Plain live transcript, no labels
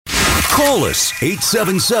Call us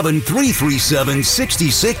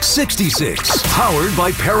 877-337-6666. Powered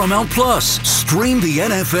by Paramount Plus. Stream the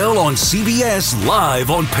NFL on CBS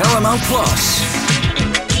live on Paramount Plus.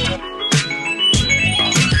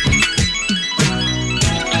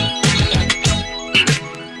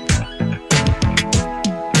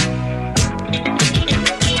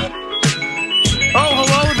 Oh,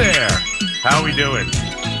 hello there. How are we doing?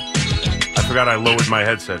 I forgot I lowered my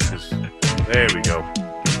headset. There we go.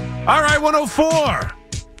 All right, 104.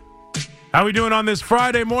 How we doing on this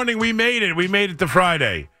Friday morning? We made it. We made it to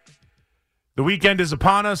Friday. The weekend is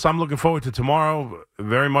upon us. I'm looking forward to tomorrow,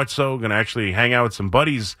 very much so. Going to actually hang out with some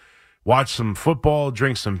buddies, watch some football,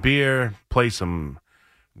 drink some beer, play some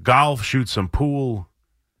golf, shoot some pool.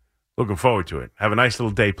 Looking forward to it. Have a nice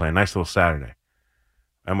little day plan, nice little Saturday.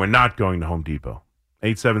 And we're not going to Home Depot.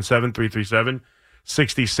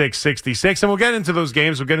 877-337-6666. And we'll get into those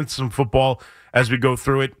games. We'll get into some football as we go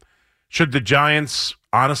through it. Should the Giants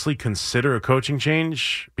honestly consider a coaching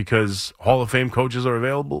change because Hall of Fame coaches are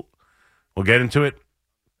available? We'll get into it.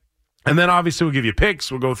 And then obviously we'll give you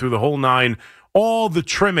picks. We'll go through the whole nine, all the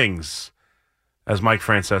trimmings, as Mike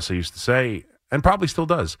Francesa used to say, and probably still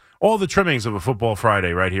does. All the trimmings of a Football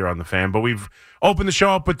Friday right here on The Fan. But we've opened the show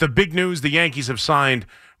up with the big news. The Yankees have signed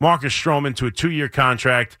Marcus Stroman to a 2-year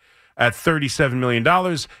contract at $37 million.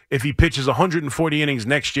 If he pitches 140 innings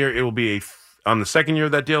next year, it will be on the second year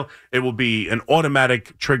of that deal, it will be an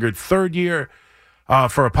automatic triggered third year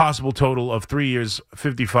for a possible total of 3 years,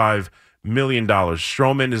 $55 million.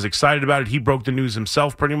 Stroman is excited about it. He broke the news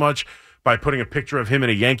himself pretty much by putting a picture of him in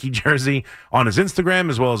a Yankee jersey on his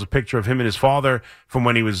Instagram, as well as a picture of him and his father from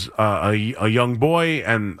when he was a young boy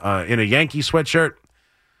and in a Yankee sweatshirt.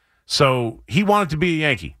 So he wanted to be a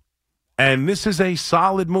Yankee. And this is a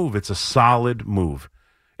solid move. It's a solid move.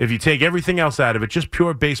 If you take everything else out of it, just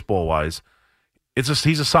pure baseball-wise,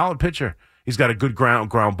 he's a solid pitcher. He's got a good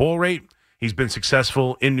ground ball rate. He's been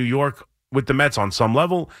successful in New York with the Mets on some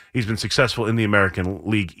level. He's been successful in the American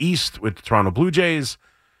League East with the Toronto Blue Jays.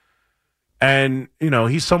 And,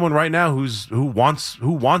 he's someone right now who wants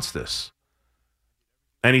this.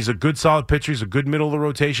 And he's a good, solid pitcher. He's a good middle of the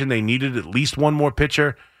rotation. They needed at least one more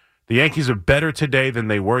pitcher. The Yankees are better today than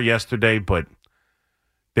they were yesterday, but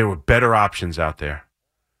there were better options out there.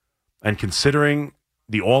 And considering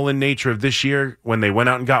the all-in nature of this year, when they went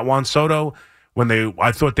out and got Juan Soto,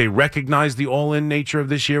 I thought they recognized the all-in nature of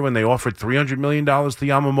this year when they offered $300 million to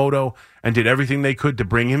Yamamoto and did everything they could to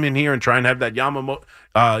bring him in here and try and have that Yamasoto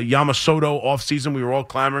offseason we were all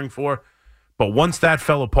clamoring for. But once that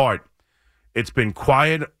fell apart, it's been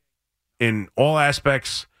quiet in all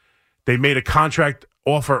aspects. They made a contract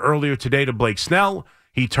offer earlier today to Blake Snell.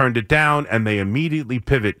 He turned it down, and they immediately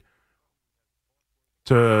pivot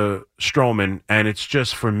to Stroman. And it's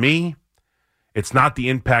just, for me, it's not the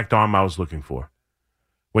impact arm I was looking for.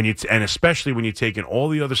 And especially when you take in all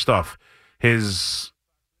the other stuff, his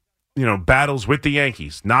battles with the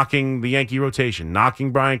Yankees, knocking the Yankee rotation,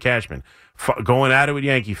 knocking Brian Cashman, going at it with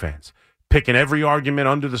Yankee fans, picking every argument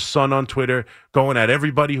under the sun on Twitter, going at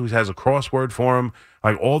everybody who has a crossword for him.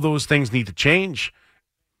 Like, all those things need to change.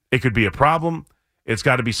 It could be a problem. It's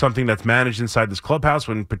got to be something that's managed inside this clubhouse,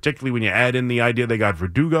 particularly when you add in the idea they got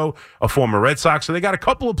Verdugo, a former Red Sox. So they got a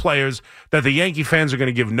couple of players that the Yankee fans are going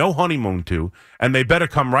to give no honeymoon to, and they better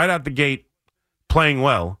come right out the gate playing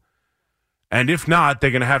well. And if not,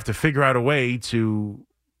 they're going to have to figure out a way to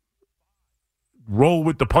roll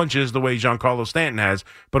with the punches the way Giancarlo Stanton has.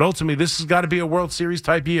 But ultimately, this has got to be a World Series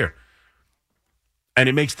type year. And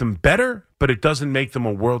it makes them better, but it doesn't make them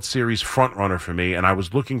a World Series frontrunner for me. And I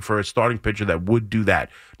was looking for a starting pitcher that would do that.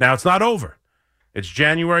 Now, it's not over. It's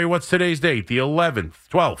January, what's today's date? The 11th,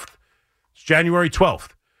 12th. It's January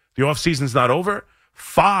 12th. The offseason's not over.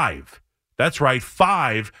 5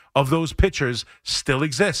 of those pitchers still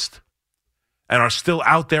exist and are still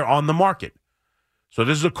out there on the market. So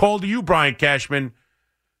this is a call to you, Brian Cashman,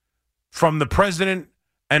 from the president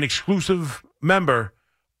and exclusive member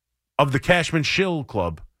of the Cashman Shill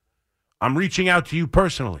Club. I'm reaching out to you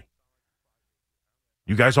personally.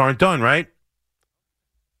 You guys aren't done, right?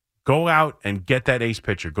 Go out and get that ace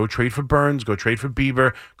pitcher. Go trade for Burns. Go trade for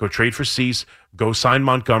Bieber. Go trade for Cease. Go sign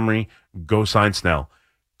Montgomery. Go sign Snell.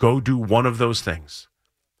 Go do one of those things.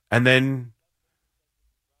 And then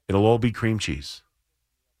it'll all be cream cheese.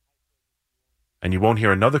 And you won't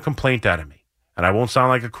hear another complaint out of me. And I won't sound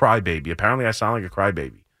like a crybaby. Apparently I sound like a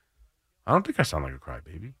crybaby. I don't think I sound like a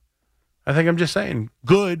crybaby. I think I'm just saying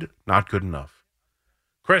good, not good enough.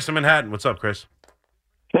 Chris in Manhattan. What's up, Chris?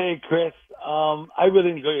 Hey, Chris. I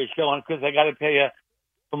really enjoy your show, and Chris, I got to tell you,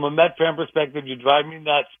 from a Met fan perspective, you drive me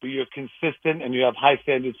nuts, but you're consistent and you have high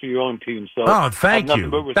standards for your own team. So, thank you.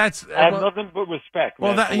 I have nothing but respect.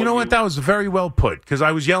 Well, man, you know what? That was very well put, because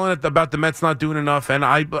I was yelling about the Mets not doing enough, and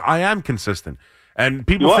I am consistent. And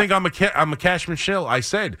people think I'm a Cashman shill. I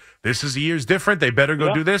said this is a year's different. They better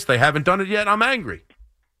go do this. They haven't done it yet. I'm angry.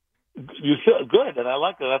 You feel good, and I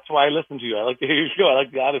like that. That's why I listen to you. I like to hear your show. I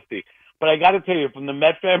like the honesty. But I got to tell you, from the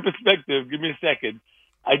Met fan perspective, give me a second.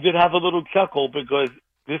 I did have a little chuckle because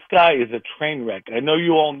this guy is a train wreck. I know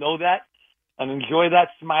you all know that, and enjoy that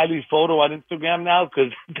smiley photo on Instagram now,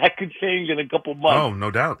 because that could change in a couple months. Oh,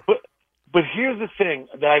 no doubt. But here's the thing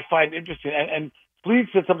that I find interesting, and Fleet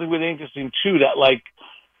said something really interesting too. That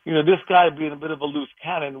this guy being a bit of a loose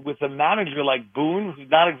cannon with a manager like Boone, who's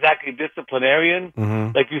not exactly disciplinarian,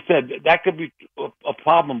 like you said, that could be a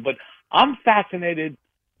problem. But I'm fascinated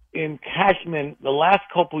in Cashman the last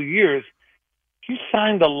couple of years. He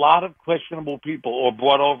signed a lot of questionable people or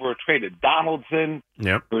brought over or traded Donaldson,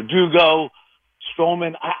 Verdugo,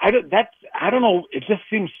 Stroman. I don't know. It just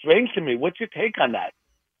seems strange to me. What's your take on that?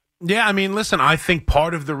 Yeah, I mean, listen, I think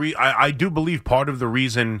part of the I do believe part of the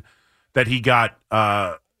reason that he got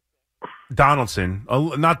Donaldson,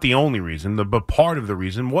 not the only reason, but part of the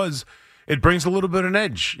reason was it brings a little bit of an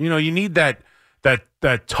edge. You need that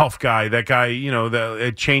tough guy, that guy,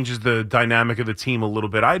 it changes the dynamic of the team a little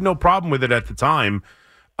bit. I had no problem with it at the time.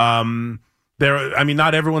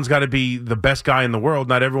 Not everyone's got to be the best guy in the world.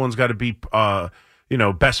 Not everyone's got to be,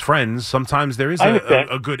 best friends. Sometimes there is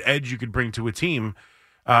a good edge you could bring to a team.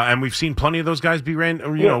 And we've seen plenty of those guys be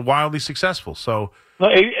wildly successful. So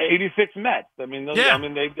 86 Mets. They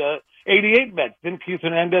 88 Mets. Didn't Keith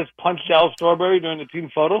Hernandez punch Al Strawberry during the team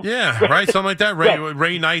photo? Yeah, right, something like that.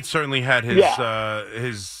 Ray Knight certainly had his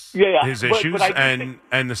issues,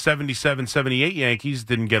 and the 77, 78 Yankees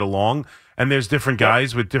didn't get along. And there's different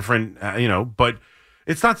guys with different, but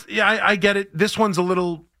it's not. Yeah, I get it. This one's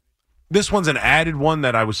an added one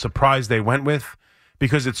that I was surprised they went with,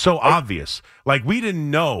 because it's so obvious. Like, we didn't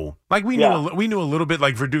know. Like, we knew a little bit.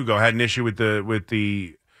 Like, Verdugo had an issue with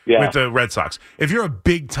the Red Sox. If you're a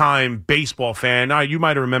big time baseball fan, you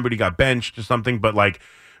might have remembered he got benched or something. But like,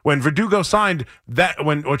 when Verdugo signed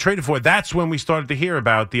or traded for it, that's when we started to hear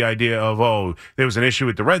about the idea of, there was an issue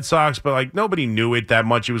with the Red Sox, but like nobody knew it that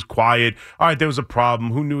much. It was quiet. All right, there was a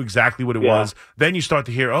problem. Who knew exactly what it was? Then you start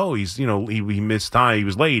to hear, he's he missed time. He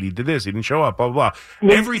was late. He did this. He didn't show up. Blah blah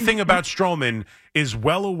blah. Everything about Stroman is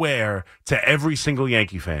well aware to every single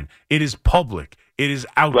Yankee fan. It is public. It is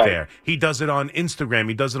out there. He does it on Instagram.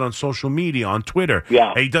 He does it on social media, on Twitter.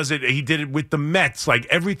 Yeah. He does it. He did it with the Mets. Like,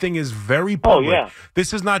 everything is very public. Oh, yeah.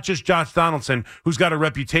 This is not just Josh Donaldson, who's got a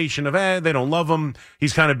reputation of, they don't love him.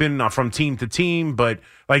 He's kind of been from team to team. But,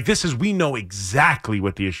 like, we know exactly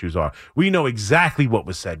what the issues are. We know exactly what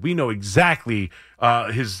was said. We know exactly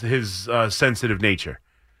his sensitive nature.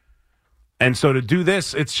 And so to do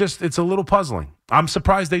this, it's a little puzzling. I'm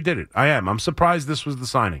surprised they did it. I am. I'm surprised this was the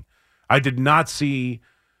signing. I did not think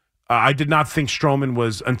Stroman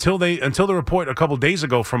was until the report a couple days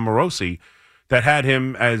ago from Morosi that had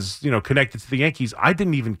him as, connected to the Yankees. I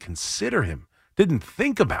didn't even consider him. Didn't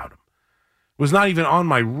think about him. Was not even on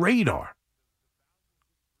my radar.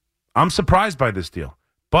 I'm surprised by this deal.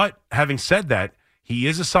 But having said that, he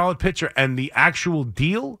is a solid pitcher, and the actual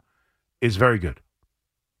deal is very good.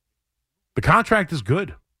 The contract is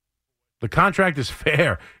good. The contract is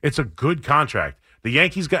fair. It's a good contract. The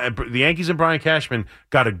Yankees and Brian Cashman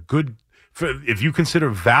got a good. If you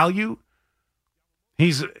consider value,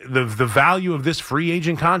 he's the value of this free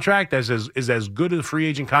agent contract is as good as a free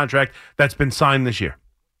agent contract that's been signed this year.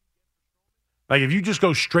 Like, if you just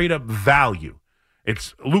go straight up value,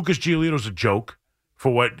 it's Lucas Giolito's a joke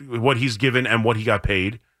for what he's given and what he got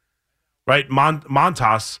paid, right?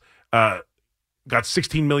 Montas got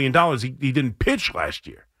 $16 million. He didn't pitch last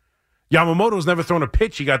year. Yamamoto's never thrown a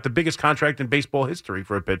pitch. He got the biggest contract in baseball history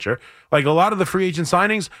for a pitcher. Like, a lot of the free agent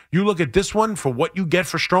signings, you look at this one for what you get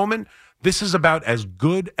for Stroman, this is about as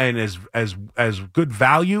good and as good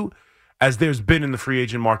value as there's been in the free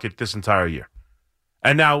agent market this entire year.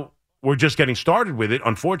 And now we're just getting started with it.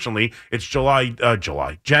 Unfortunately, it's January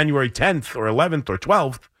 10th or 11th or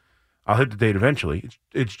 12th. I'll hit the date eventually.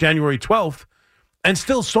 It's January 12th, and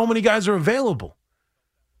still so many guys are available.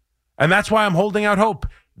 And that's why I'm holding out hope.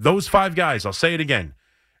 Those 5 guys, I'll say it again,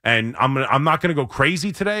 and I'm not going to go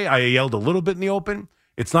crazy today. I yelled a little bit in the open.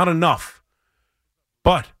 It's not enough.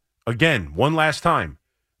 But, again, one last time,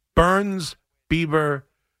 Burns, Bieber,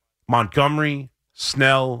 Montgomery,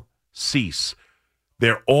 Snell, Cease,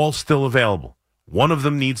 they're all still available. One of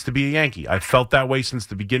them needs to be a Yankee. I've felt that way since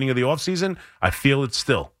the beginning of the offseason. I feel it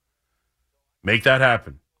still. Make that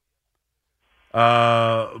happen.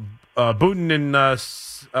 Booten in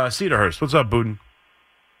Cedarhurst. What's up, Booten?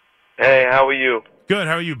 Hey, how are you? Good.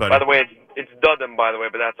 How are you, buddy? By the way, it's Dudden, by the way,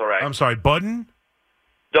 but that's all right. I'm sorry, Budden?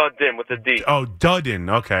 Dudden with a D. Oh, Dudden.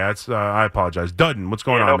 Okay, that's. I apologize. Dudden, what's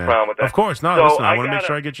going on, no man? problem with that. Of course. No, So listen, I want to make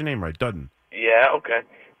sure I get your name right. Dudden. Yeah, okay.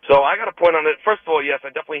 So I got a point on it. First of all, yes, I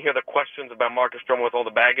definitely hear the questions about Marcus Stroman with all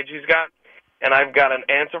the baggage he's got, and I've got an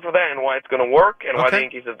answer for that and why it's going to work and why the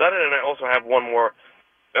Yankees have done it, and I also have one more.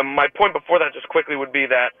 My point before that, just quickly, would be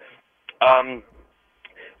that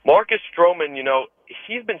Marcus Stroman,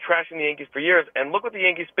 he's been trashing the Yankees for years, and look what the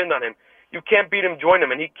Yankees spinned on him. You can't beat him, join him,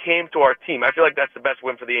 and he came to our team. I feel like that's the best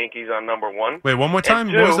win for the Yankees on number one. Wait, one more time.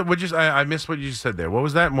 And two, what was that? I missed what you just said there. What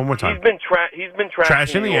was that? One more time. He's been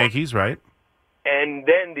trashing the Yankees, right? And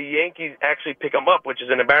then the Yankees actually pick him up, which is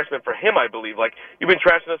an embarrassment for him, I believe. Like, you've been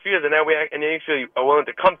trashing us for years, and now and you actually are willing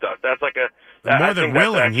to come to us. That's like more than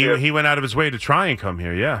willing. He went out of his way to try and come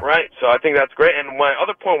here. Yeah. Right. So I think that's great. And my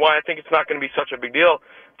other point, why I think it's not going to be such a big deal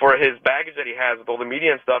for his baggage that he has with all the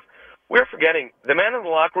media and stuff. We're forgetting the man in the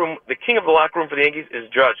locker room, the king of the locker room for the Yankees is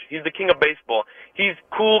Judge. He's the king of baseball. He's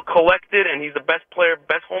cool, collected, and he's the best player,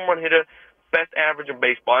 best home run hitter, best average in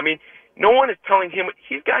baseball. I mean, no one is telling him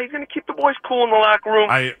he's going to keep the boys cool in the locker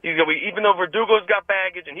room. Even though Verdugo's got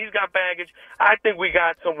baggage and he's got baggage, I think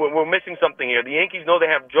we're missing something here. The Yankees know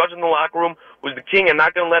they have Judge in the locker room, who's the king, and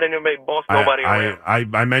not going to let anybody boss nobody around.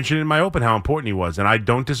 I mentioned in my open how important he was, and I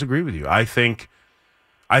don't disagree with you. I think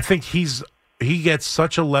he gets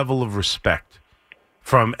such a level of respect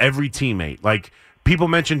from every teammate. Like, people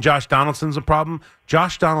mention Josh Donaldson's a problem.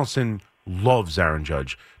 Josh Donaldson loves Aaron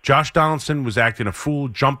Judge. Josh Donaldson was acting a fool,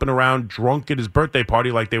 jumping around, drunk at his birthday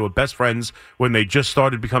party like they were best friends when they just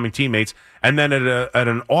started becoming teammates. And then at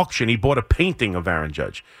an auction, he bought a painting of Aaron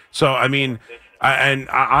Judge. So, I mean,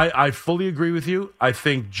 I fully agree with you. I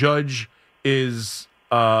think Judge is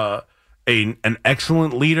an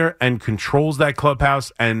excellent leader and controls that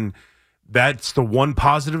clubhouse, and that's the one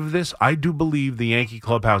positive of this. I do believe the Yankee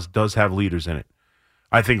clubhouse does have leaders in it.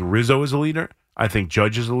 I think Rizzo is a leader. I think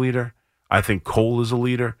Judge is a leader. I think Cole is a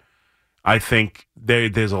leader. I think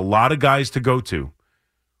there's a lot of guys to go to.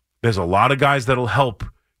 There's a lot of guys that'll help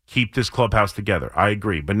keep this clubhouse together. I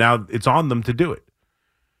agree. But now it's on them to do it.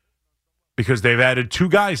 Because they've added 2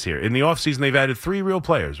 guys here. In the offseason, they've added 3 real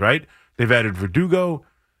players, right? They've added Verdugo,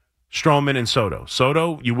 Stroman, and Soto.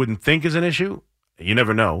 Soto, you wouldn't think is an issue. You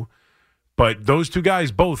never know. But those 2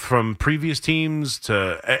 guys, both from previous teams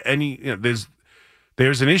to any,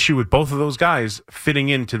 there's an issue with both of those guys fitting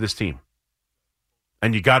into this team.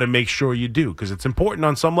 And you got to make sure you do, because it's important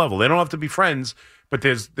on some level. They don't have to be friends, but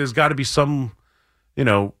there's got to be some,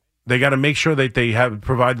 they got to make sure that they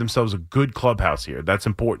provide themselves a good clubhouse here. That's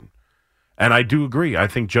important. And I do agree. I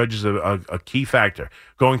think Judge is a key factor.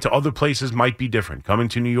 Going to other places might be different. Coming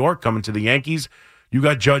to New York, coming to the Yankees, you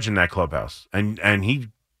got Judge in that clubhouse. And he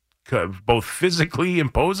both physically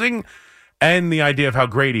imposing and the idea of how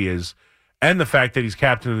great he is and the fact that he's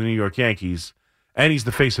captain of the New York Yankees and he's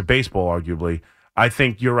the face of baseball, arguably. I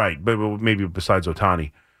think you're right, but maybe besides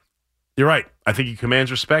Ohtani. You're right. I think he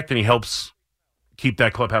commands respect and he helps keep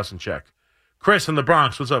that clubhouse in check. Chris in the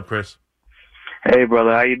Bronx. What's up, Chris? Hey,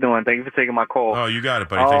 brother. How you doing? Thank you for taking my call. Oh, you got it,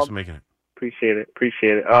 buddy. Thanks for making it. Appreciate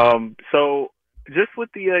it. So just with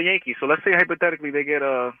the Yankees, so let's say hypothetically they get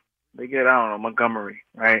I don't know, Montgomery,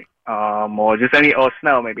 right? Or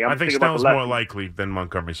Snell maybe. I think Snell's more likely than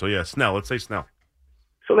Montgomery. So yeah, Snell. Let's say Snell.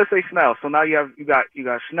 So let's say Snell. So now you got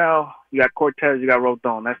Snell, you got Cortez, you got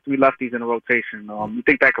Rodon. That's 3 lefties in a rotation. You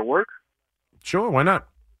think that could work? Sure, why not?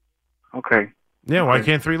 Okay. Yeah, why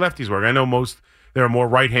can't 3 lefties work? I know there are more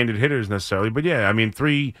right-handed hitters necessarily, but yeah, I mean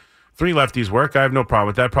 3 lefties work. I have no problem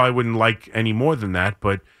with that. Probably wouldn't like any more than that,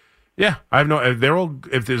 but yeah, I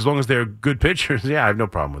have as long as they're good pitchers, yeah, I have no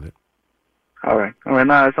problem with it. All right. No,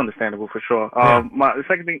 that's understandable for sure. Yeah. The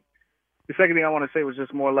second thing I want to say was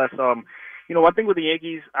just more or less, one thing with the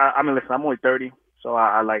Yankees. I mean, listen, I'm only 30, so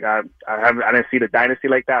I didn't see the dynasty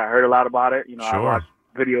like that. I heard a lot about it. Sure. I watched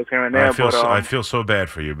videos here and there. I feel so bad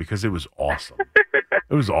for you because it was awesome.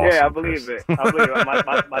 It was awesome. Yeah, I believe it.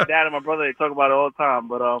 My dad and my brother, they talk about it all the time.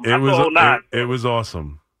 But it was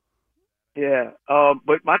awesome. Yeah.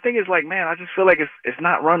 But my thing is like, man, I just feel like it's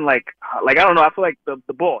not run like I don't know. I feel like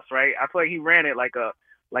the boss, right? I feel like he ran it like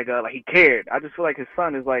he cared. I just feel like his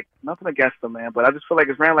son is like nothing against him, man. But I just feel like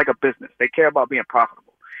it's ran like a business. They care about being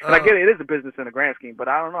profitable. And I get it is a business in the grand scheme, but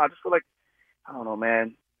I don't know. I just feel like, I don't know,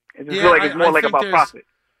 man. I just feel like it's more like about profit.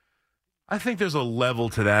 I think there's a level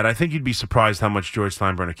to that. I think you'd be surprised how much George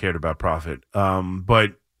Steinbrenner cared about profit.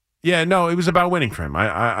 But, yeah, no, it was about winning for him.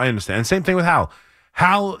 I understand. And same thing with Hal.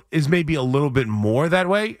 Hal is maybe a little bit more that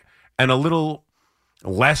way and a little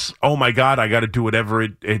less, oh my God, I got to do whatever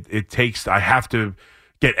it takes. I have to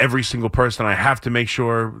get every single person. I have to make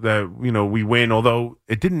sure that, we win. Although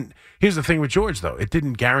it didn't. Here's the thing with George, though. It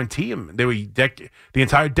didn't guarantee him. The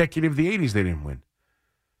entire decade of the 80s, they didn't win.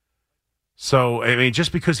 So, I mean,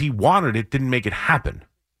 just because he wanted it didn't make it happen.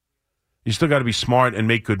 You still got to be smart and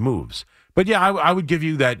make good moves. But yeah, I would give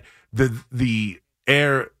you that the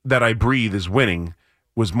air that I breathe is winning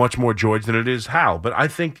was much more George than it is Hal. But I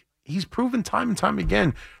think he's proven time and time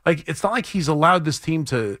again, like, it's not like he's allowed this team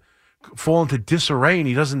to fall into disarray and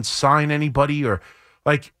he doesn't sign anybody, or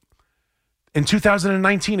like in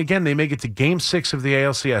 2019, again, they make it to Game 6 of the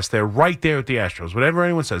ALCS. They're right there with the Astros. Whatever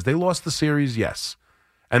anyone says, they lost the series, yes.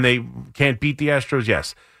 And they can't beat the Astros,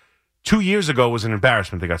 yes. 2 years ago was an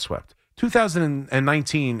embarrassment. They got swept.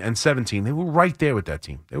 2019 and 17, they were right there with that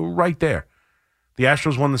team. They were right there. The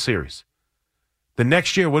Astros won the series. The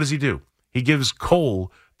next year, what does he do? He gives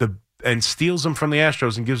Cole and steals him from the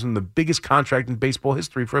Astros and gives him the biggest contract in baseball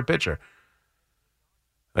history for a pitcher.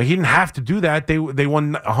 Like, he didn't have to do that. They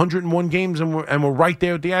won 101 games and were right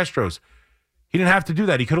there with the Astros. He didn't have to do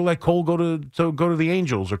that. He could have let Cole go to the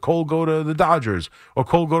Angels, or Cole go to the Dodgers, or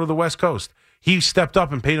Cole go to the West Coast. He stepped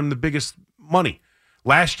up and paid him the biggest money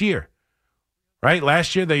last year. Right?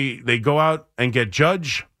 Last year, they go out and get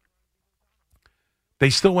Judge. They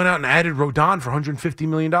still went out and added Rodon for $150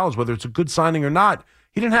 million, whether it's a good signing or not.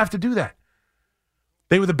 He didn't have to do that.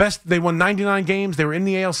 They were the best. They won 99 games. They were in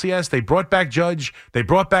the ALCS. They brought back Judge. They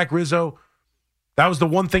brought back Rizzo. That was the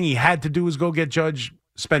one thing he had to do, was go get Judge.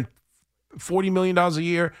 Spent $40 million a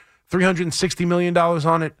year, $360 million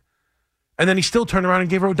on it. And then he still turned around and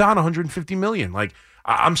gave Rodon $150 million. Like,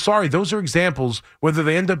 I'm sorry, those are examples, whether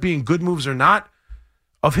they end up being good moves or not,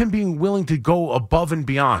 of him being willing to go above and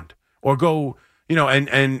beyond, or go,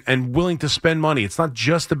 and willing to spend money. It's not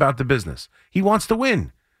just about the business. He wants to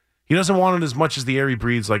win. He doesn't want it as much as the air he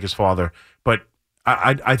breathes, like his father. But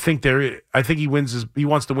I think he wins. He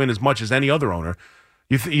wants to win as much as any other owner.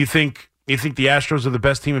 You think the Astros are the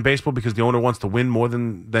best team in baseball because the owner wants to win more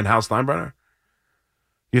than Hal Steinbrenner?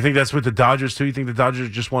 You think that's with the Dodgers too? You think the Dodgers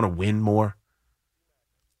just want to win more?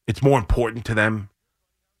 It's more important to them.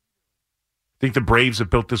 I think the Braves have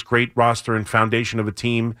built this great roster and foundation of a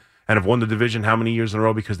team and have won the division how many years in a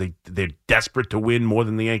row because they're desperate to win more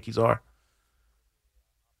than the Yankees are?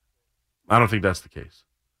 I don't think that's the case.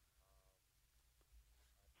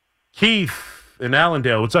 Keith in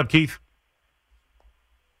Allendale. What's up, Keith?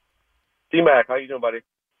 D-Mac, how you doing, buddy?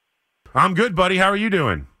 I'm good, buddy. How are you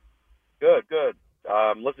doing? Good.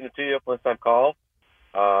 Listening to you, first time call.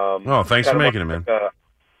 Thanks for making it, man.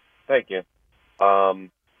 Thank you.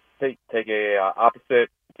 Take a opposite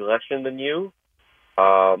direction than you.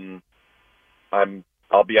 I'll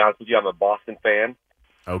be honest with you, I'm a Boston fan.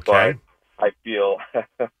 Okay. But I feel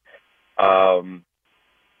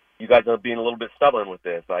you guys are being a little bit stubborn with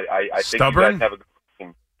this. I think stubborn? you guys have a good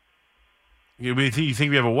team. You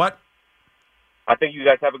think we have a what? I think you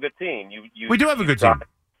guys have a good team. We do have a good team.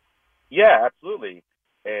 Yeah, absolutely.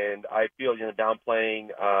 And I feel you're downplaying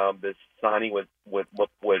this signing with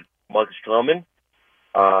Marcus Stroman.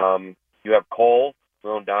 You have Cole,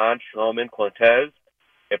 Rondon, Stroman, Cortez.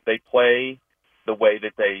 If they play the way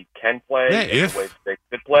that they can play, the way that they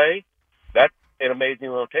could play, that's an amazing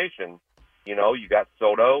rotation. You got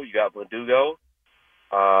Soto, you got Verdugo,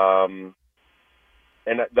 and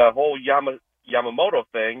the whole Yamamoto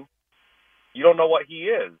thing. You don't know what he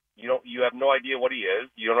is. You have no idea what he is.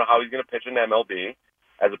 You don't know how he's going to pitch in MLB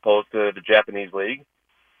as opposed to the Japanese league.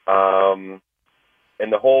 And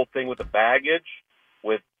the whole thing with the baggage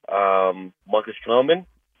with Marcus Stroman,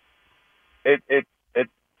 it's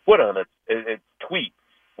put on it. It's tweets.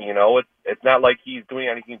 It's not like he's doing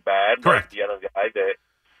anything bad. Correct. Like the other guy that.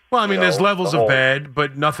 Well, I mean, there's levels of bad,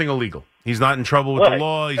 but nothing illegal. He's not in trouble with the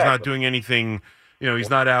law. He's not doing anything. He's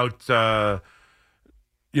not out.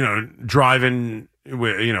 Driving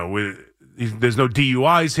with there's no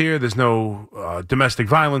DUIs here. There's no domestic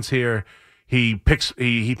violence here. He picks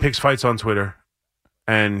fights on Twitter,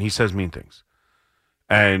 and he says mean things,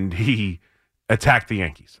 and he attacked the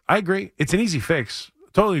Yankees. I agree. It's an easy fix.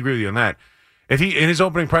 Totally agree with you on that. If he in his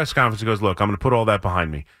opening press conference he goes, "Look, I'm going to put all that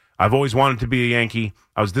behind me. I've always wanted to be a Yankee.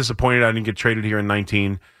 I was disappointed I didn't get traded here in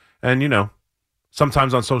 19, and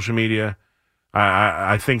sometimes on social media."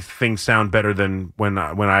 I think things sound better than when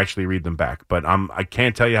I actually read them back. But I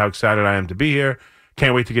can't tell you how excited I am to be here.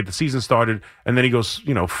 Can't wait to get the season started. And then he goes,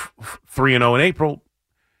 3-0 in April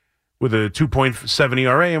with a 2.7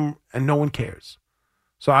 ERA, and no one cares.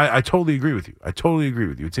 So I totally agree with you.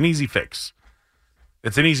 It's an easy fix.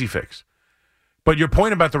 But your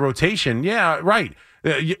point about the rotation, yeah, right.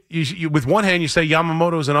 You with one hand, you say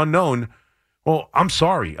Yamamoto is an unknown. Well, I'm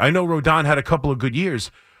sorry. I know Rodon had a couple of good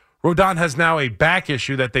years. Rodon has now a back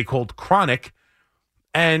issue that they called chronic,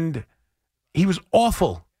 and he was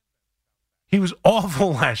awful. He was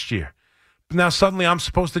awful last year. Now suddenly I'm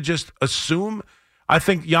supposed to just assume. I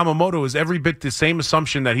think Yamamoto is every bit the same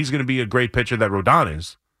assumption that he's going to be a great pitcher that Rodon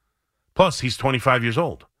is. Plus, he's 25 years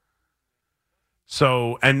old.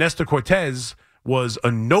 So, and Nestor Cortez was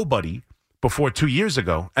a nobody before 2 years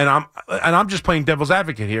ago, and I'm just playing devil's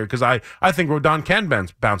advocate here because I think Rodon can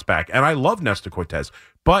bounce back, and I love Nestor Cortez.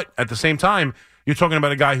 But at the same time, you're talking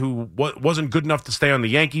about a guy who wasn't good enough to stay on the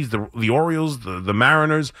Yankees, the Orioles, the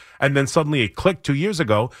Mariners, and then suddenly it clicked 2 years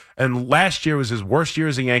ago, and last year was his worst year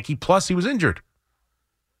as a Yankee, plus he was injured.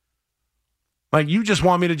 Like, you just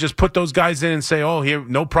want me to just put those guys in and say, oh, here,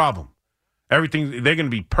 no problem. Everything, they're going to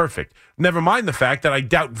be perfect. Never mind the fact that I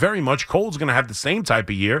doubt very much Cole's going to have the same type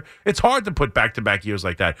of year. It's hard to put back-to-back years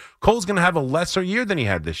like that. Cole's going to have a lesser year than he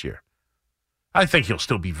had this year. I think he'll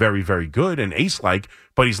still be very, very good and ace-like,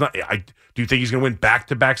 but he's not. Do you think he's going to win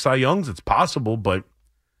back-to-back Cy Youngs? It's possible, but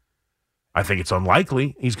I think it's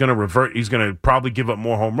unlikely. He's going to revert. He's going to probably give up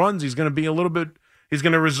more home runs. He's going to be a little bit. He's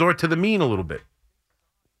going to resort to the mean a little bit.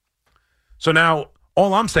 So now,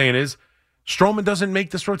 all I'm saying is, Stroman doesn't make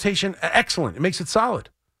this rotation excellent. It makes it solid.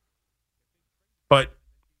 But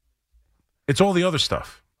it's all the other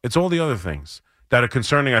stuff. It's all the other things that are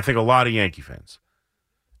concerning, I think, a lot of Yankee fans.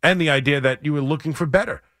 And the idea that you were looking for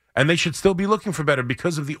better. And they should still be looking for better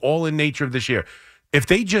because of the all-in nature of this year. If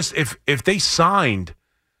they signed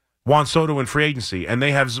Juan Soto in free agency and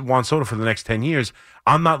they have Juan Soto for the next 10 years,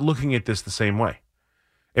 I'm not looking at this the same way.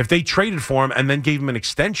 If they traded for him and then gave him an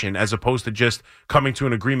extension as opposed to just coming to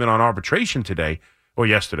an agreement on arbitration today or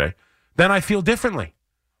yesterday, then I feel differently.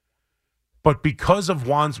 But because of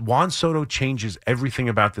Juan Soto changes everything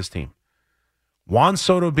about this team. Juan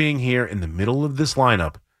Soto being here in the middle of this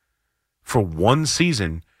lineup for one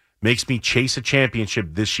season makes me chase a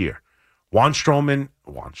championship this year. Marcus Stroman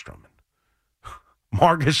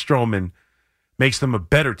makes them a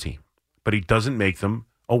better team, but he doesn't make them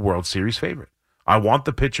a World Series favorite. I want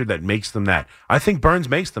the pitcher that makes them that. I think Burns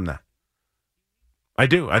makes them that. I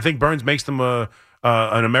do. I think Burns makes them an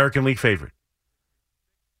American League favorite.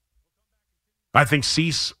 I think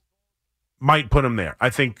Cease might put him there. I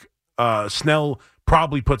think Snell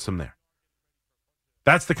probably puts him there.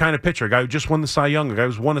 That's the kind of pitcher, a guy who just won the Cy Young, a guy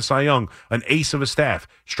who's won a Cy Young, an ace of a staff.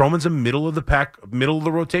 Stroman's a middle of the pack, middle of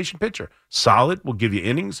the rotation pitcher. Solid, will give you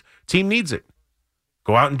innings. Team needs it.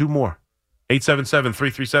 Go out and do more.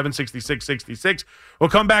 877-337-6666. We'll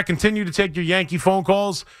come back, continue to take your Yankee phone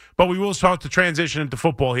calls, but we will start to transition into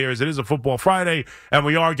football here as it is a football Friday, and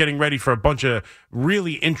we are getting ready for a bunch of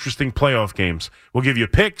really interesting playoff games. We'll give you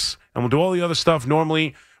picks, and we'll do all the other stuff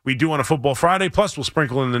normally we do on a football Friday, plus we'll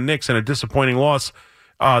sprinkle in the Knicks and a disappointing loss,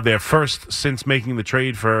 their first since making the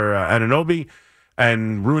trade for Anunoby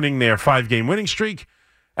and ruining their 5-game winning streak,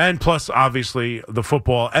 and plus, obviously, the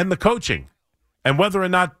football and the coaching. And whether or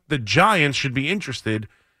not the Giants should be interested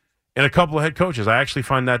in a couple of head coaches. I actually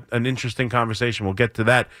find that an interesting conversation. We'll get to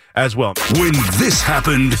that as well. When this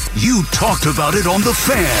happened, you talked about it on The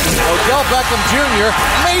Fan. Odell Beckham Jr.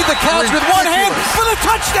 made the catch with one hand for the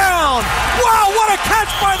touchdown. Wow, what a catch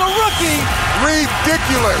by the rookie.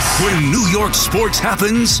 Ridiculous. When New York sports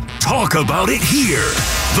happens, talk about it here.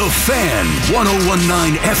 The Fan,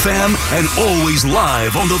 101.9 FM, and always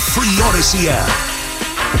live on the free Odyssey app.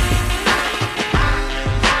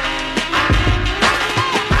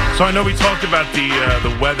 So I know we talked about the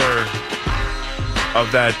weather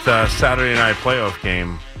of that Saturday night playoff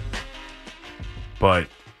game, but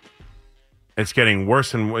it's getting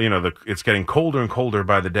worse and it's getting colder and colder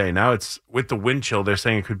by the day. Now it's with the wind chill. They're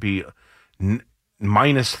saying it could be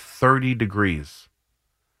minus 30 degrees,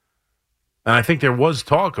 and I think there was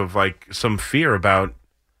talk of like some fear about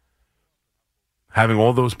having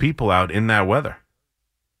all those people out in that weather.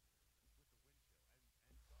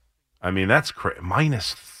 I mean, that's crazy.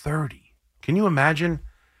 Minus 30. Can you imagine?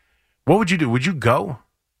 What would you do? Would you go?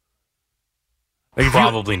 Like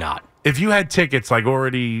probably not. If you had tickets, like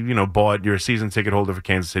already, bought, you're a season ticket holder for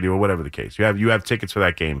Kansas City or whatever the case. You have tickets for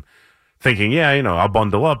that game, thinking, I'll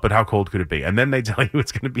bundle up, but how cold could it be? And then they tell you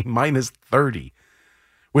it's going to be minus 30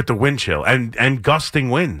 with the wind chill and gusting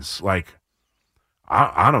winds. Like,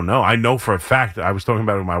 I don't know. I know for a fact. I was talking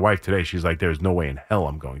about it with my wife today. She's like, there's no way in hell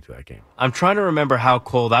I'm going to that game. I'm trying to remember how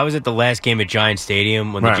cold. I was at the last game at Giant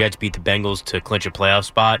Stadium when the Jets beat the Bengals to clinch a playoff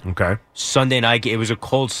spot. Okay. Sunday night. It was a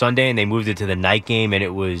cold Sunday, and they moved it to the night game, and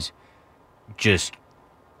it was just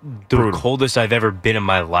the brutal. Coldest I've ever been in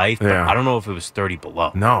my life. But Yeah. I don't know if it was 30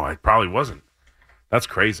 below. No, it probably wasn't. That's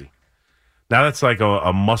crazy. Now that's like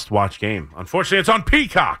a must-watch game. Unfortunately, it's on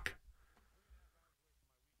Peacock.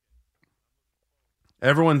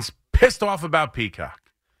 Everyone's pissed off about Peacock.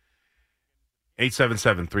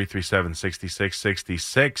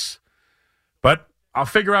 877-337-6666. But I'll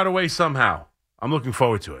figure out a way somehow. I'm looking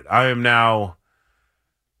forward to it. I am now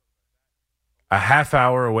a half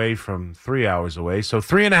hour away from 3 hours away. So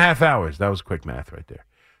 3.5 hours. That was quick math right there.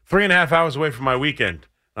 3.5 hours away from my weekend.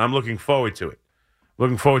 I'm looking forward to it.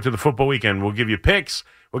 Looking forward to the football weekend. We'll give you picks.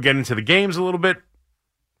 We'll get into the games a little bit.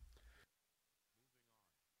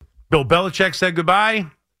 Bill Belichick said goodbye.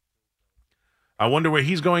 I wonder where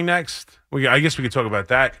he's going next. I guess we could talk about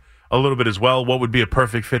that a little bit as well. What would be a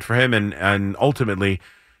perfect fit for him? And ultimately,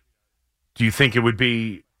 do you think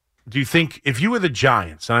if you were the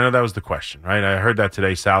Giants, and I know that was the question, right? I heard that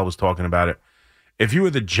today. Sal was talking about it. If you were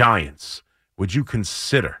the Giants, would you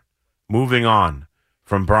consider moving on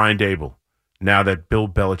from Brian Dable now that Bill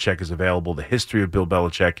Belichick is available, the history of Bill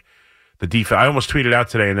Belichick, the defense? I almost tweeted out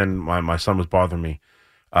today, and then my son was bothering me.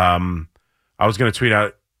 I was going to tweet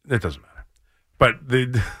out, it doesn't matter. But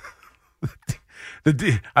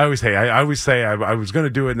I always say I was going to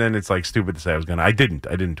do it, and then it's like stupid to say I was going to. I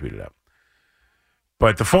didn't tweet it out.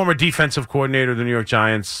 But the former defensive coordinator of the New York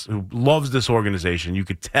Giants, who loves this organization, you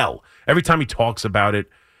could tell every time he talks about it.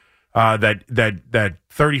 That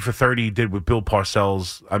 30 for 30 he did with Bill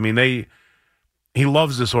Parcells. I mean, he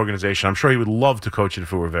loves this organization. I'm sure he would love to coach it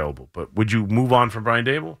if it were available. But would you move on from Brian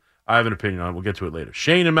Dable? I have an opinion on it. We'll get to it later.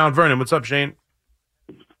 Shane in Mount Vernon. What's up, Shane?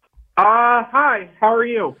 Hi. How are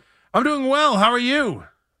you? I'm doing well. How are you?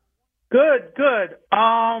 Good. So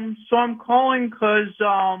I'm calling because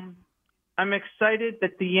I'm excited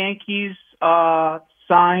that the Yankees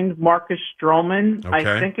signed Marcus Stroman. Okay.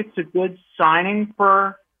 I think it's a good signing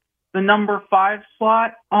for the number 5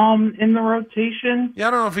 slot in the rotation. Yeah,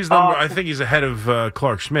 I don't know if he's number. I think he's ahead of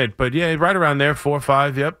Clark Schmidt, but yeah, right around there, 4 or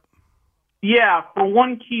 5. Yep. Yeah, for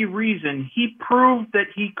one key reason, he proved that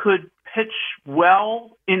he could pitch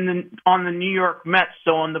well on the New York Mets,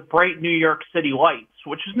 so on the bright New York City Lights,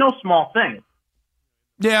 which is no small thing.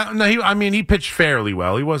 Yeah, no, he pitched fairly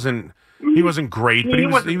well. He wasn't great, but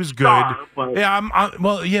he was good. Star, but...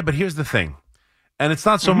 Yeah, but here's the thing. And it's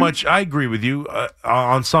not so much, I agree with you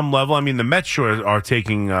on some level. I mean, the Mets sure are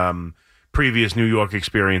taking previous New York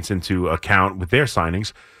experience into account with their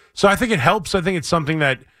signings. So I think it helps. I think it's something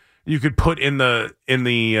that you could put in the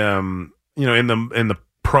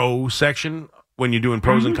pro section when you're doing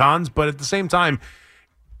pros and cons, but at the same time,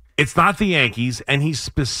 it's not the Yankees, and he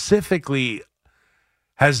specifically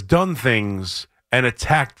has done things and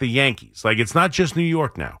attacked the Yankees. Like, it's not just New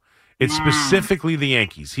York now. It's specifically the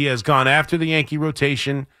Yankees. He has gone after the Yankee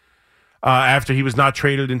rotation after he was not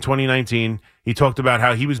traded in 2019. He talked about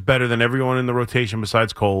how he was better than everyone in the rotation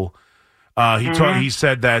besides Cole. He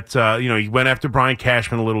said that he went after Brian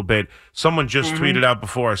Cashman a little bit. Someone just tweeted out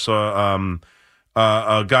before I saw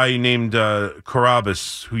a guy named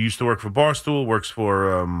Carabas, who used to work for Barstool, works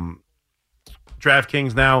for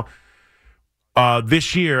DraftKings now.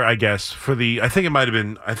 This year, I guess, I think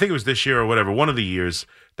it was this year or whatever, one of the years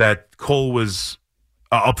that Cole was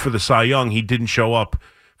up for the Cy Young, he didn't show up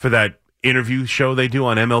for that interview show they do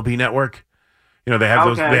on MLB Network. You know, they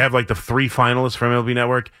have they have like the 3 finalists for MLB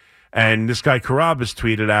Network, and this guy Carabas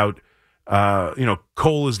tweeted out,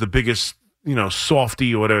 Cole is the biggest,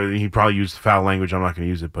 softy or whatever. He probably used foul language. I'm not going to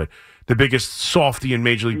use it, but the biggest softy in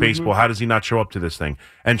Major League Baseball. How does he not show up to this thing?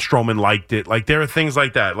 And Stroman liked it. Like, there are things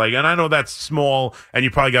like that. Like, and I know that's small, and you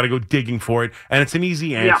probably got to go digging for it. And it's an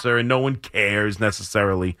easy answer, and no one cares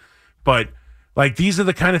necessarily. But like, these are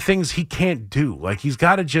the kind of things he can't do. Like, he's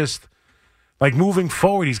got to just, like, moving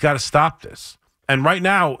forward, he's got to stop this. And right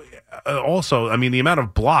now, also, I mean, the amount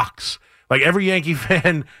of blocks. Like, every Yankee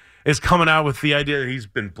fan is coming out with the idea that he's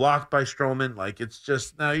been blocked by Stroman. Like, it's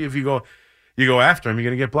just, now if you go after him, you're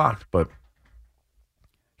going to get blocked. But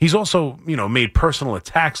he's also, made personal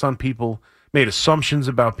attacks on people, made assumptions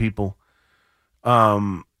about people,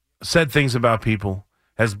 said things about people,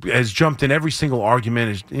 has jumped in every single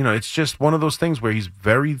argument. It's just one of those things where he's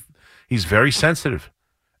very sensitive,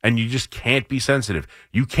 and you just can't be sensitive.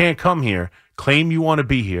 You can't come here, claim you want to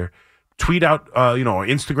be here, tweet out, or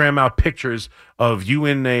Instagram out pictures of you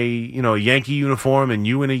in a Yankee uniform and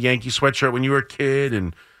you in a Yankee sweatshirt when you were a kid,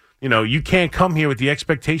 and you can't come here with the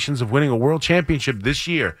expectations of winning a world championship this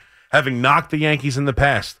year, having knocked the Yankees in the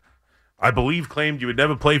past. I believe claimed you would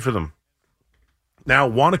never play for them. Now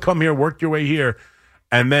want to come here, work your way here,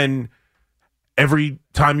 and then every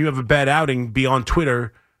time you have a bad outing, be on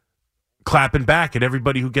Twitter clapping back at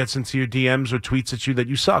everybody who gets into your DMs or tweets at you that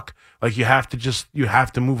you suck. Like, you have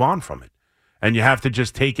to move on from it. And you have to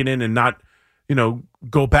just take it in and not,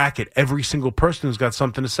 go back at every single person who's got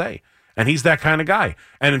something to say. And he's that kind of guy.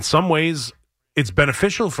 And in some ways, it's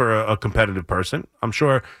beneficial for a competitive person. I'm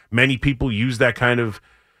sure many people use that kind of,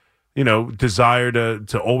 desire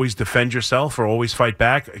to always defend yourself or always fight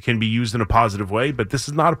back. It can be used in a positive way, but this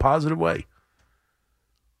is not a positive way.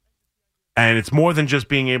 And it's more than just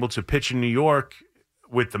being able to pitch in New York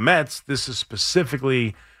with the Mets. This is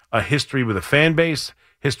specifically a history with a fan base,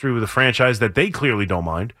 history with a franchise that they clearly don't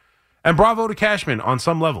mind. And bravo to Cashman on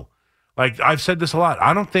some level. Like, I've said this a lot.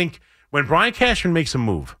 I don't think when Brian Cashman makes a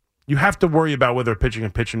move, you have to worry about whether pitching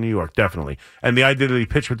and pitch in New York, definitely. And the idea that he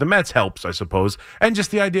pitched with the Mets helps, I suppose. And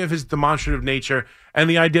just the idea of his demonstrative nature and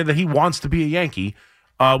the idea that he wants to be a Yankee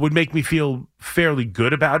would make me feel fairly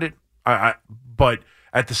good about it. But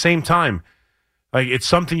at the same time, like, it's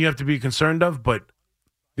something you have to be concerned of. But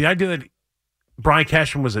the idea that Brian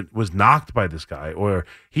Cashman was knocked by this guy, or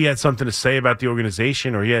he had something to say about the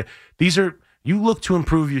organization, or you look to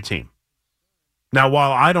improve your team. Now,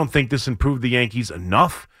 while I don't think this improved the Yankees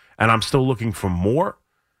enough, and I'm still looking for more,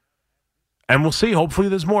 and we'll see. Hopefully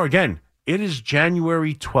there's more. Again, it is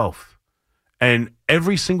January 12th, and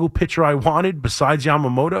every single pitcher I wanted besides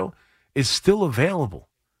Yamamoto is still available.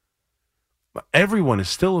 Everyone is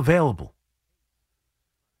still available.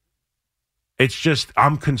 It's just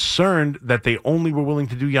I'm concerned that they only were willing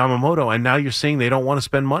to do Yamamoto, and now you're saying they don't want to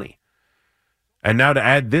spend money. And now to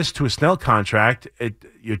add this to a Snell contract,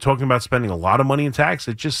 you're talking about spending a lot of money in tax.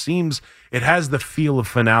 It just seems it has the feel of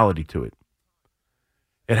finality to it.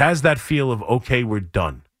 It has that feel of, okay, we're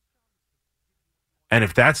done. And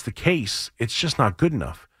if that's the case, it's just not good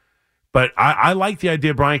enough. But I like the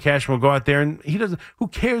idea Brian Cashman will go out there, and he doesn't. Who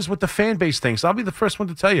cares what the fan base thinks? I'll be the first one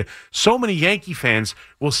to tell you. So many Yankee fans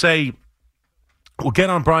will say, we'll get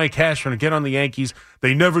on Brian Cashman and get on the Yankees.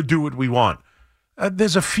 They never do what we want.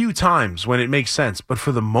 There's a few times when it makes sense, but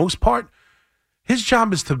for the most part, his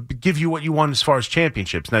job is to give you what you want as far as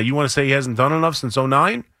championships. Now, you want to say he hasn't done enough since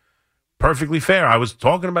 2009? Perfectly fair. I was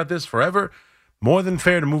talking about this forever. More than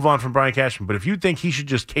fair to move on from Brian Cashman. But if you think he should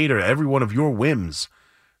just cater to every one of your whims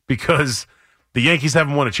because the Yankees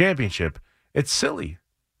haven't won a championship, it's silly.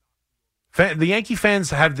 The Yankee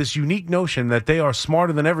fans have this unique notion that they are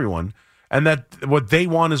smarter than everyone, and that what they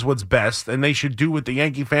want is what's best, and they should do what the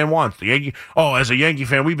Yankee fan wants. As a Yankee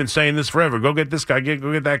fan, we've been saying this forever. Go get this guy,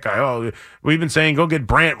 go get that guy. Oh, we've been saying go get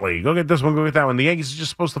Brantley, go get this one, go get that one. The Yankees are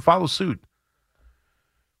just supposed to follow suit.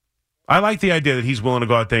 I like the idea that he's willing to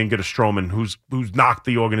go out there and get a Stroman who's knocked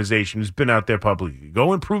the organization, who's been out there publicly.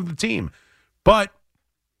 Go improve the team. But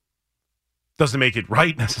doesn't make it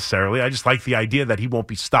right necessarily. I just like the idea that he won't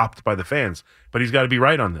be stopped by the fans. But he's got to be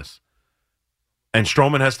right on this. And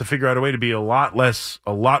Stroman has to figure out a way to be a lot less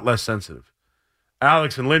sensitive.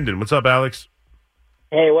 Alex and Linden. What's up, Alex?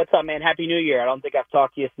 Hey, what's up, man? Happy New Year. I don't think I've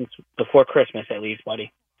talked to you since before Christmas, at least,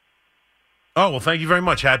 buddy. Oh, well, thank you very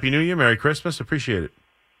much. Happy New Year. Merry Christmas. Appreciate it.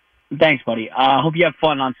 Thanks, buddy. Hope you have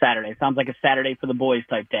fun on Saturday. Sounds like a Saturday for the boys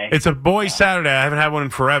type day. It's a boys Saturday. I haven't had one in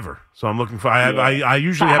forever, so I'm looking for. I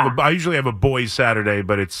usually have a boys Saturday,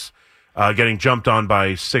 but it's getting jumped on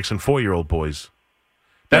by 6 and 4-year-old boys.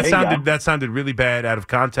 That sounded really bad out of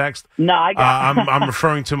context. No, I got it. I'm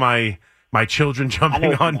referring to my children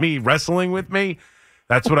jumping on me, wrestling with me.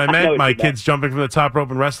 That's what I meant. My kids jumping from the top rope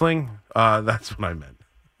and wrestling. That's what I meant.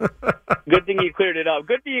 Good thing you cleared it up.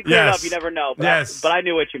 Good thing you cleared it up. You never know. But but I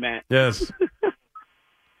knew what you meant. Yes.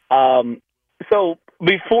 So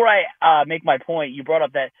before I make my point, you brought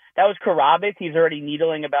up that was Carabas. He's already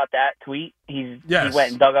needling about that tweet. He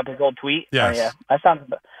went and dug up his old tweet. Yes. Oh,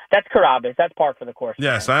 yeah. That's Carabas. That's par for the course.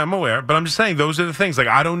 Yes, I'm aware. But I'm just saying those are the things. Like,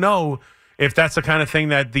 I don't know if that's the kind of thing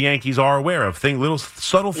that the Yankees are aware of. Little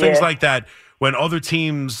subtle things like that when other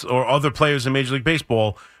teams or other players in Major League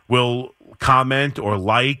Baseball will comment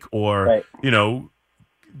or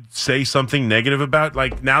say something negative about,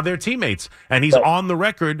 like, now they're teammates. And he's on the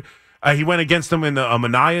record. He went against them in a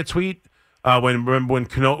Manaea tweet when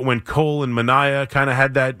Cole and Manaea kind of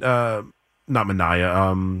had that not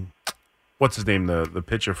Manaea, what's his name, the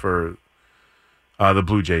pitcher for the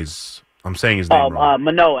Blue Jays. I'm saying his name wrong.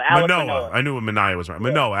 Manoah. Manoah. I knew what Manaea was right.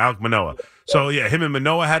 Manoah, Alec Manoah. So, yeah, him and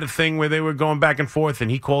Manoah had a thing where they were going back and forth,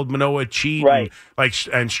 and he called Manoah a cheat. Right.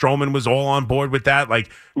 And Stroman was all on board with that.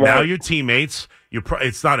 Like, now you're teammates.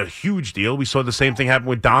 It's not a huge deal. We saw the same thing happen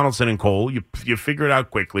with Donaldson and Cole. You figure it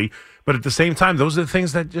out quickly. But at the same time, those are the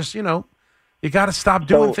things that just, you got to stop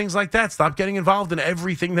doing things like that. Stop getting involved in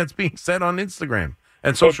everything that's being said on Instagram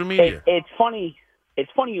and social media. It's funny. It's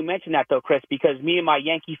funny you mentioned that, though, Chris, because me and my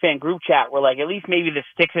Yankee fan group chat were like, at least maybe this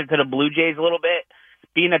sticks it to the Blue Jays a little bit,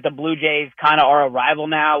 being that the Blue Jays kind of are a rival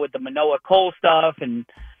now with the Manoah Cole stuff. And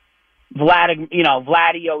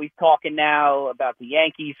Vladdy always talking now about the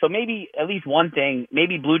Yankees. So maybe at least one thing,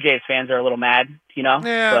 maybe Blue Jays fans are a little mad, Yeah,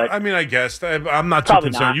 but I mean, I guess. I'm not too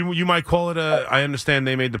concerned. You might call it I understand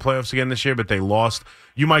they made the playoffs again this year, but they lost.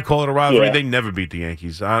 You might call it a rivalry. Yeah. They never beat the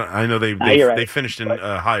Yankees. I know they finished in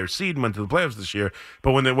a higher seed and went to the playoffs this year,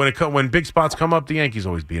 but when big spots come up, the Yankees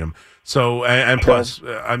always beat them. So, and plus,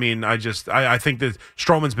 I mean, I think that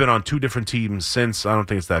Stroman's been on two different teams since. I don't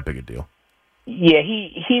think it's that big a deal. Yeah,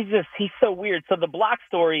 he's so weird. So the block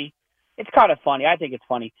story, it's kind of funny. I think it's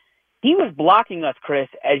funny. He was blocking us, Chris,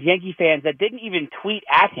 as Yankee fans that didn't even tweet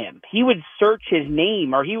at him. He would search his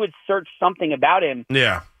name or he would search something about him.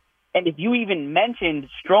 Yeah. And if you even mentioned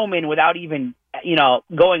Stroman without even,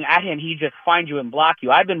 going at him, he'd just find you and block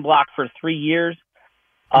you. I've been blocked for 3 years.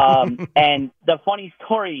 And the funny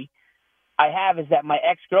story I have is that my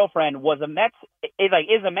ex-girlfriend is a Mets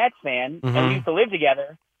fan, mm-hmm. and we used to live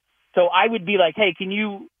together. So I would be like, hey, can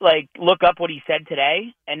you, look up what he said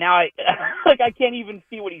today? And now I can't even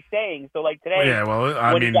see what he's saying. So, today,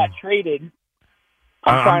 when he got traded,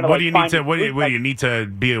 I'm trying to, what do you need to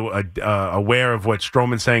be aware of what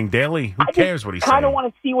Stroman's saying daily? Who cares what he's saying? I kind of want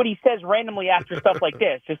to see what he says randomly after stuff like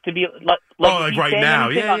this, just to be, right now.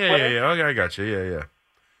 Yeah. Okay, I got you. Yeah.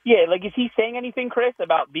 Yeah, is he saying anything, Chris,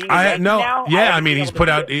 about being a Yankee now? Yeah, I mean, he's put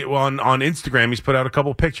out, on Instagram, he's put out a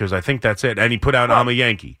couple pictures. I think that's it. And he put out, I'm a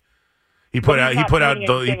Yankee. He put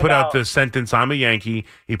out the sentence, "I'm a Yankee."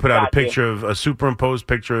 He put out a superimposed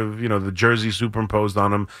picture of the jersey superimposed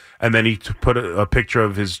on him, and then he put a picture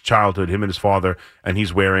of his childhood, him and his father, and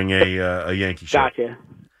he's wearing a Yankee shirt. Gotcha.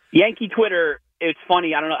 Yankee Twitter, it's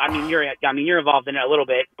funny. I don't know. I mean, you're involved in it a little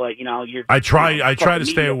bit, but you're. I try to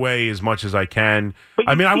stay away as much as I can.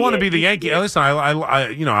 I mean, I want to be the Yankee. Listen,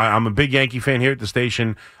 I'm a big Yankee fan here at the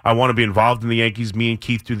station. I want to be involved in the Yankees. Me and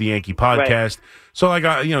Keith do the Yankee podcast. Right. So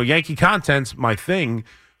Yankee content's my thing.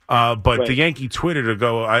 But the Yankee Twitter to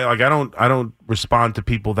go, I don't respond to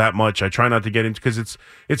people that much. I try not to get into because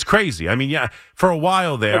it's crazy. I mean, for a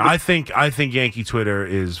while there, I think Yankee Twitter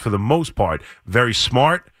is for the most part very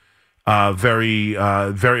smart. Very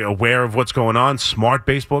aware of what's going on, smart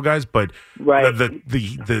baseball guys, but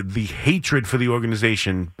the hatred for the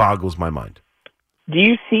organization boggles my mind. Do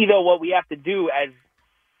you see though what we have to do as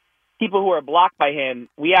people who are blocked by him?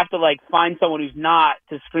 We have to find someone who's not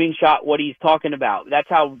to screenshot what he's talking about. That's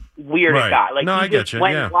how weird it got. I get you.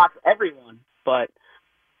 And blocked everyone, but.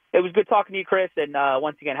 It was good talking to you, Chris, and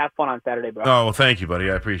once again, have fun on Saturday, bro. Oh, well, thank you,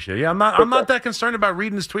 buddy. I appreciate it. Yeah, I'm not that concerned about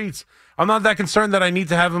reading his tweets. I'm not that concerned that I need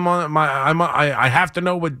to have him on I have to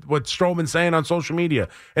know what Stroman's saying on social media.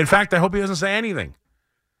 In fact, I hope he doesn't say anything.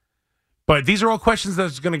 But these are all questions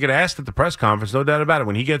that's going to get asked at the press conference, no doubt about it.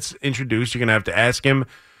 When he gets introduced, you're going to have to ask him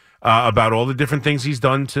about all the different things he's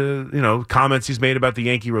done to, comments he's made about the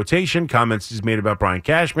Yankee rotation, comments he's made about Brian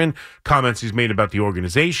Cashman, comments he's made about the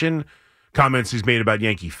organization, comments he's made about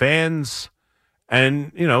Yankee fans,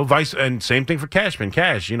 and and same thing for Cashman.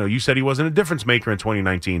 Cash, you said he wasn't a difference maker in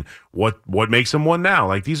 2019. What makes him one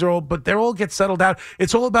now? These are all, but they're all get settled out.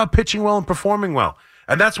 It's all about pitching well and performing well,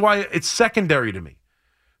 and that's why it's secondary to me.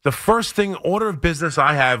 The first order of business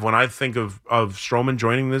I have when I think of Stroman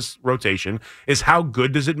joining this rotation is how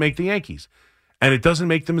good does it make the Yankees, and it doesn't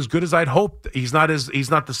make them as good as I'd hoped. He's not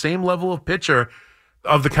the same level of pitcher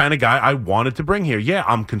of the kind of guy I wanted to bring here. Yeah,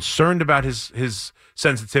 I'm concerned about his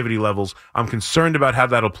sensitivity levels. I'm concerned about how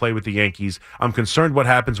that'll play with the Yankees. I'm concerned what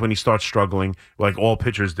happens when he starts struggling, like all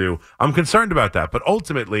pitchers do. I'm concerned about that. But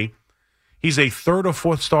ultimately, he's a third or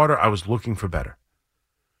fourth starter. I was looking for better.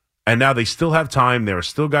 And now they still have time. There are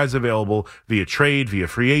still guys available via trade, via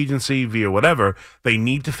free agency, via whatever. They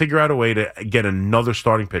need to figure out a way to get another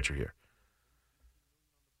starting pitcher here.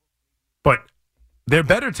 But they're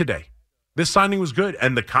better today. This signing was good,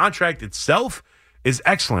 and the contract itself is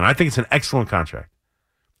excellent. I think it's an excellent contract,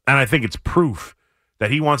 and I think it's proof that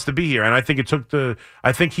he wants to be here. And I think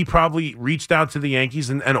I think he probably reached out to the Yankees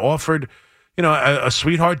and offered, a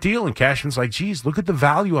sweetheart deal. And Cashman's like, geez, look at the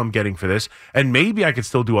value I'm getting for this, and maybe I could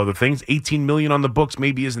still do other things. $18 million on the books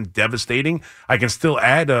maybe isn't devastating. I can still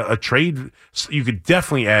add a trade. You could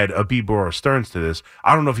definitely add a Bieber or Stearns to this.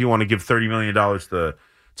 I don't know if you want to give $30 million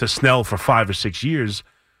to Snell for 5 or 6 years.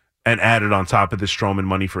 And added on top of this Stroman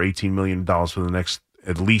money for $18 million for the next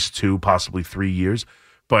at least 2, possibly 3 years.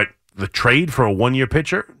 But the trade for a one-year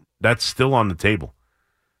pitcher, that's still on the table.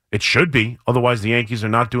 It should be. Otherwise, the Yankees are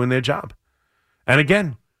not doing their job. And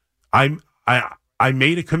again, I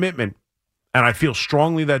made a commitment, and I feel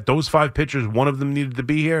strongly that those 5 pitchers, one of them needed to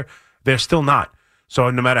be here. They're still not.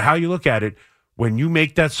 So no matter how you look at it, when you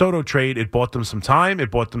make that Soto trade, it bought them some time.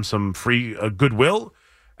 It bought them some free goodwill.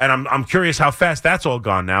 And I'm curious how fast that's all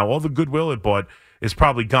gone now. All the goodwill it bought is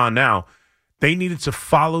probably gone now. They needed to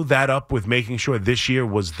follow that up with making sure this year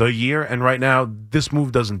was the year, and right now, this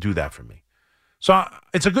move doesn't do that for me. So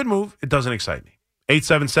it's a good move. It doesn't excite me.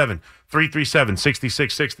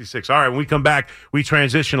 877-337-6666. All right, when we come back, we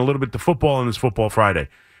transition a little bit to football on this Football Friday.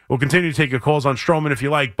 We'll continue to take your calls on Stroman if you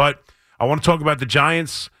like, but I want to talk about the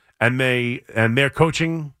Giants and their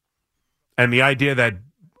coaching and the idea that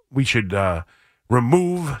we should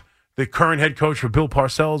remove the current head coach for Bill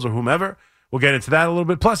Parcells or whomever. We'll get into that a little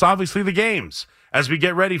bit. Plus, obviously, the games as we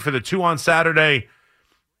get ready for the 2 on Saturday,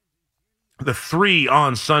 the 3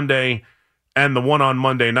 on Sunday, and the 1 on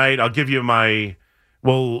Monday night. I'll give you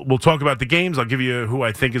we'll talk about the games. I'll give you who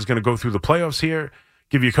I think is going to go through the playoffs here.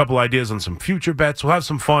 Give you a couple ideas on some future bets. We'll have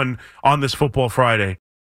some fun on this Football Friday.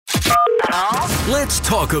 Let's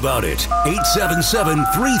talk about it.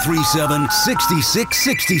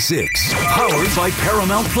 877-337-6666. Powered by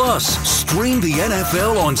Paramount Plus. Stream the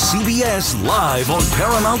NFL on CBS live on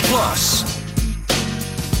Paramount Plus.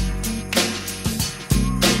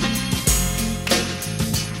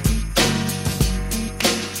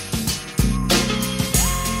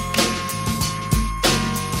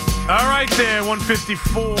 All right there,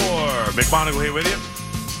 154. McMonagle here with you.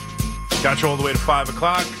 Got you all the way to 5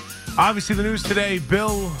 o'clock. Obviously, the news today,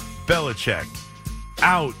 Bill Belichick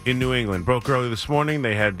out in New England. Broke early this morning.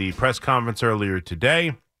 They had the press conference earlier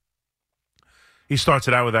today. He starts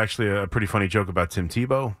it out with actually a pretty funny joke about Tim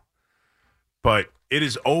Tebow. But it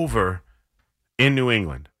is over in New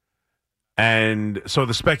England. And so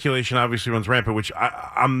the speculation obviously runs rampant, which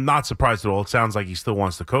I'm not surprised at all. It sounds like he still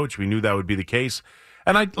wants to coach. We knew that would be the case.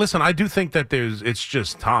 And I do think that it's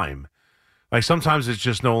just time. Like sometimes it's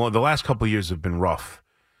just the last couple of years have been rough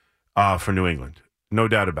for New England. No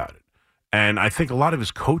doubt about it. And I think a lot of his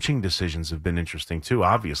coaching decisions have been interesting too,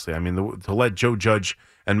 obviously. I mean, to let Joe Judge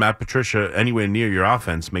and Matt Patricia anywhere near your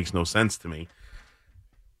offense makes no sense to me.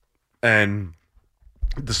 And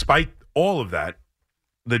despite all of that,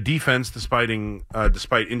 the defense, despite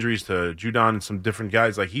injuries to Judon and some different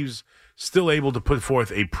guys, like he's still able to put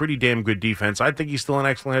forth a pretty damn good defense. I think he's still an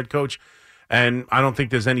excellent head coach, and I don't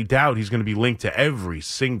think there's any doubt he's going to be linked to every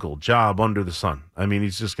single job under the sun. I mean,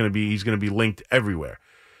 he's going to be linked everywhere.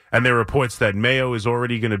 And there are reports that Mayo is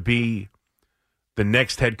already going to be the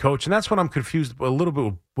next head coach, and that's what I'm confused a little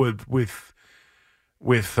bit with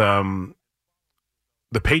the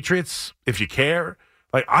Patriots. If you care,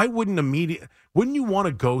 like I wouldn't you want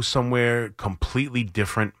to go somewhere completely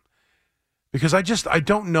different? Because I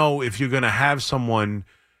don't know if you're going to have someone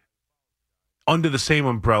under the same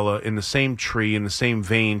umbrella, in the same tree, in the same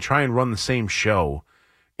vein, try and run the same show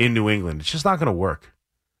in New England. It's just not going to work.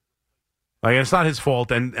 Like, it's not his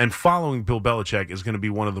fault. And following Bill Belichick is going to be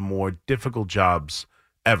one of the more difficult jobs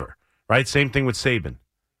ever, right? Same thing with Saban.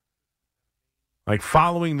 Like,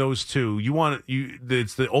 following those two,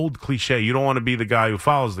 it's the old cliche. You don't want to be the guy who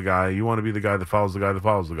follows the guy. You want to be the guy that follows the guy that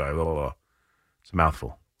follows the guy. Blah, blah, blah. It's a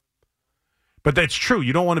mouthful. But that's true.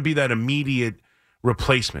 You don't want to be that immediate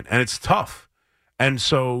replacement, and it's tough. And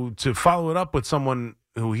so to follow it up with someone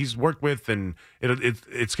who he's worked with, and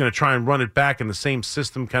it's going to try and run it back in the same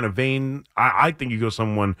system kind of vein, I think you go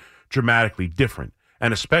someone dramatically different.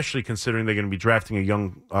 And especially considering they're going to be drafting a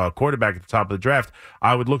young quarterback at the top of the draft,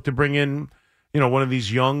 I would look to bring in, one of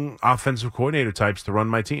these young offensive coordinator types to run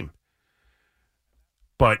my team.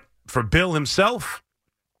 But for Bill himself,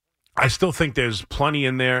 I still think there's plenty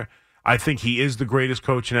in there. I think he is the greatest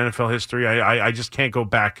coach in NFL history. I just can't go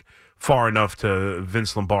back far enough to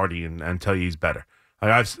Vince Lombardi and tell you he's better.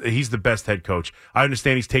 He's the best head coach. I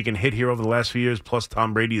understand he's taken a hit here over the last few years, plus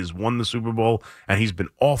Tom Brady has won the Super Bowl, and he's been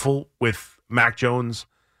awful with Mac Jones.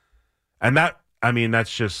 And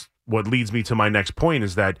that's just what leads me to my next point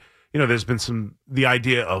is that, there's been the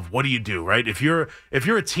idea of what do you do, right? If you're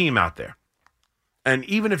a team out there, and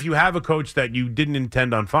even if you have a coach that you didn't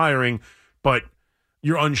intend on firing, but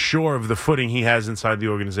you're unsure of the footing he has inside the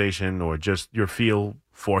organization or just your feel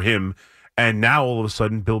for him, and now all of a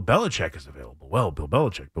sudden Bill Belichick is available. Well, Bill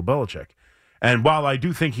Belichick. And while I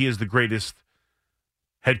do think he is the greatest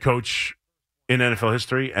head coach in NFL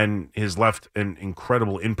history and has left an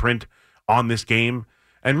incredible imprint on this game,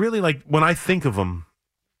 and really, like, when I think of him,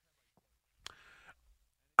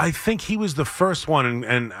 I think he was the first one,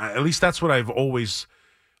 and at least that's what I've always,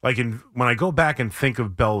 when I go back and think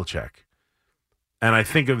of Belichick, and I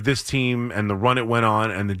think of this team and the run it went on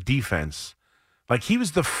and the defense, like he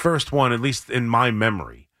was the first one, at least in my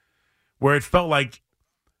memory, where it felt like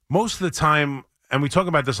most of the time, and we talk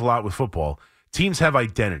about this a lot with football, teams have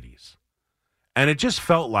identities. And it just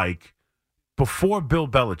felt like before Bill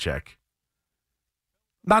Belichick,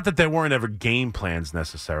 Not that there weren't ever game plans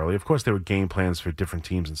necessarily. Of course, there were game plans for different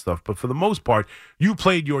teams and stuff. But for the most part, you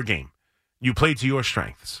played your game. You played to your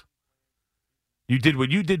strengths. You did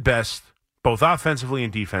what you did best, both offensively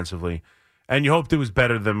and defensively. And you hoped it was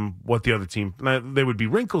better than what the other team. There would be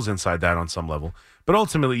wrinkles inside that on some level. But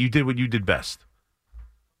ultimately, you did what you did best.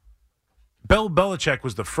 Belichick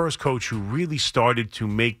was the first coach who really started to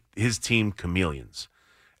make his team chameleons.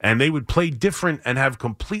 And they would play different and have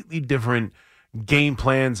completely different game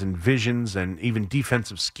plans and visions and even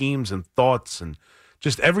defensive schemes and thoughts, and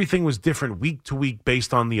just everything was different week to week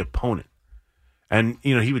based on the opponent. And,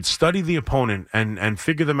 he would study the opponent and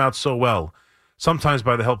figure them out so well, sometimes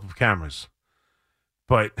by the help of cameras.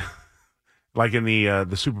 But like in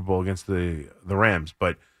the Super Bowl against the Rams,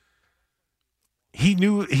 but he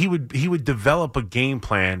knew he would develop a game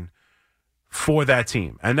plan for that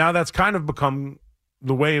team. And now that's kind of become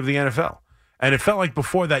the way of the NFL. And it felt like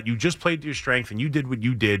before that, you just played to your strength and you did what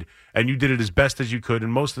you did and you did it as best as you could.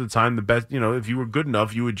 And most of the time, the best, if you were good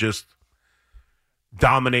enough, you would just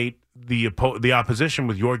dominate the opposition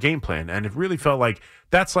with your game plan. And it really felt like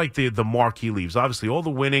that's like the mark he leaves. Obviously, all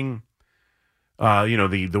the winning,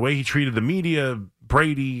 the way he treated the media,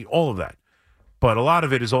 Brady, all of that. But a lot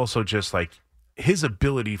of it is also just like his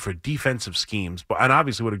ability for defensive schemes. And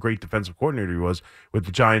obviously what a great defensive coordinator he was with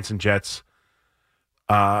the Giants and Jets,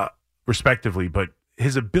 respectively, but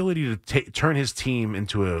his ability to turn his team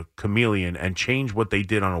into a chameleon and change what they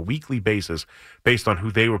did on a weekly basis based on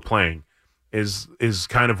who they were playing is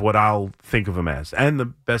kind of what I'll think of him as, and the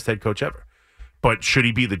best head coach ever. But should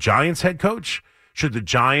he be the Giants head coach? Should the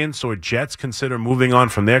Giants or Jets consider moving on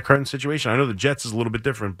from their current situation? I know the Jets is a little bit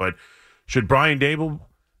different, but should Brian Daboll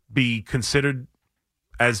be considered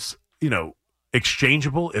as,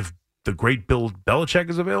 exchangeable if the great Bill Belichick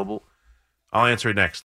is available? I'll answer it next.